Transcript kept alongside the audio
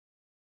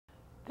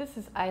This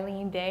is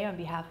Eileen Dey on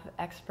behalf of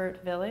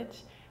Expert Village,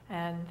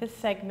 and this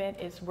segment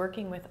is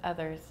working with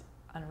others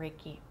on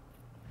Reiki.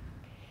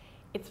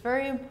 It's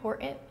very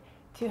important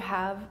to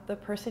have the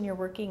person you're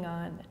working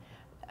on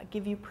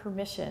give you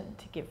permission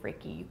to give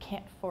Reiki. You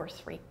can't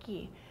force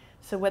Reiki.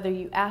 So whether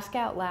you ask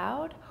out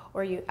loud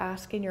or you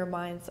ask in your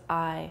mind's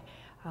eye,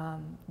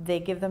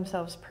 they give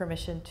themselves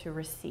permission to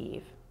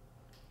receive.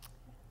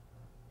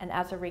 And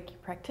as a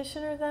Reiki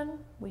practitioner then,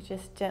 we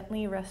just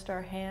gently rest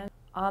our hand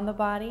on the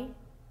body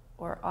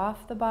or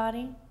off the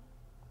body.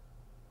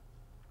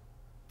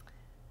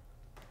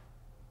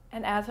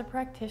 And as a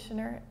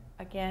practitioner,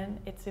 again,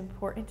 it's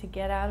important to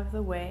get out of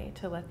the way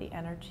to let the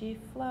energy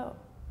flow.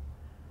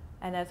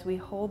 And as we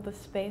hold the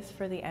space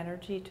for the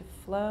energy to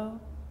flow,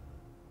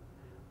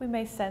 we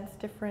may sense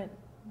different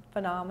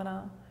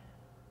phenomena.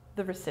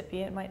 The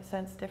recipient might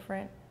sense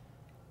different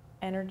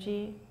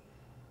energy.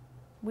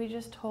 We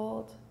just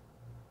hold.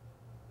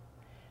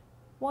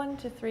 1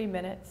 to 3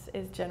 minutes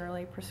is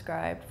generally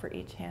prescribed for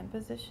each hand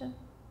position.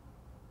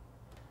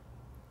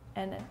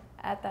 And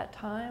at that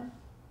time,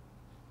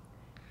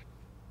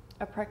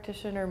 a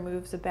practitioner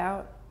moves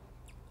about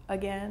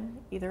again,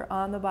 either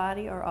on the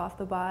body or off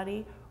the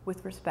body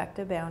with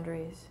respective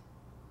boundaries.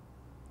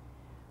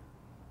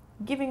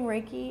 Giving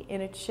Reiki in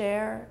a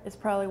chair is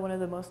probably one of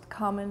the most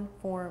common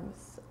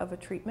forms of a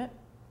treatment,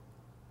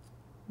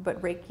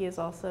 but Reiki is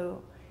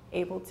also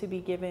able to be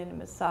given a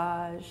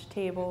massage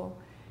table,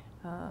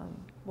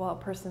 while a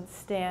person's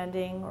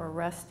standing or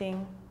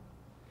resting.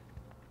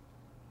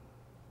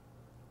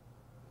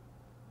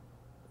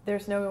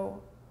 There's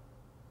no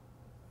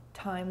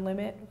time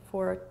limit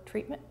for a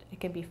treatment.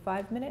 It can be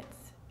 5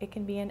 minutes, it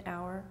can be an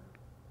hour.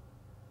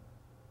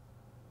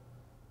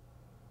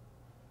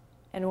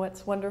 And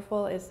what's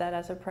wonderful is that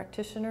as a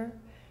practitioner,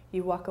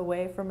 you walk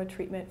away from a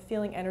treatment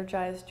feeling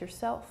energized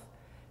yourself,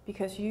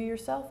 because you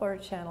yourself are a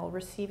channel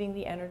receiving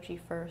the energy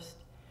first,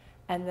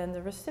 and then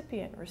the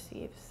recipient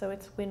receives. So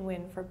it's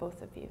win-win for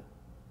both of you.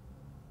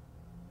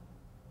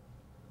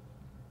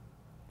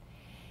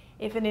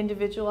 If an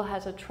individual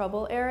has a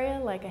trouble area,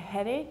 like a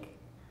headache,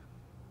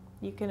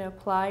 you can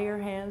apply your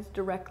hands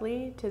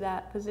directly to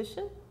that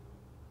position.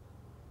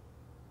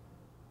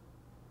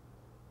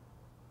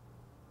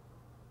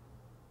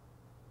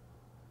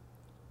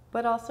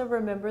 But also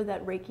remember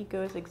that Reiki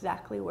goes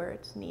exactly where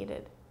it's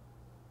needed.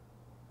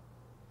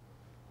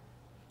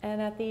 And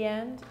at the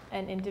end,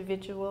 an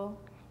individual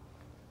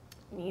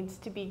needs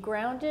to be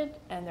grounded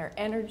and their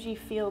energy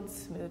field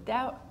smoothed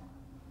out.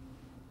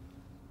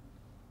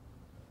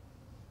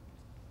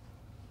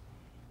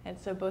 And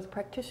so both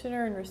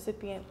practitioner and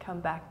recipient come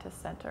back to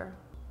center.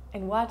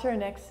 And watch our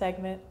next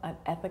segment on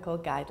ethical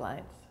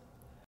guidelines.